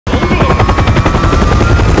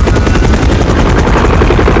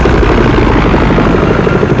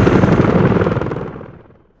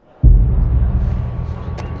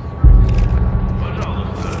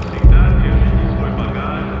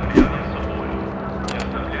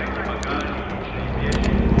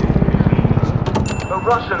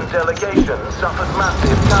Russian delegation suffered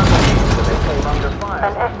massive casualties when they came under fire.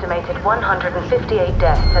 An estimated 158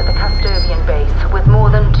 deaths at the Castovian base, with more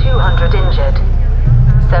than 200 injured.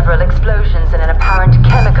 Several explosions and an apparent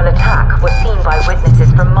chemical attack were seen by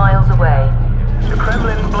witnesses from miles away. The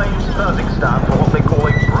Kremlin blames Kazakhstan for what they call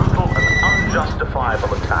a brutal and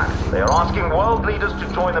unjustifiable attack. They are asking world leaders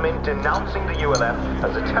to join them in denouncing the ULF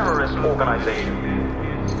as a terrorist organization.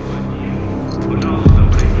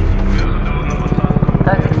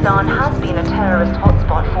 Kazakhstan has been a terrorist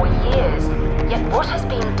hotspot for years, yet what has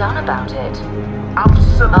been done about it?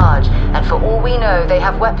 Absolutely. Large, and for all we know, they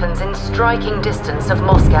have weapons in striking distance of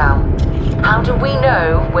Moscow. How do we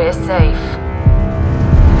know we're safe?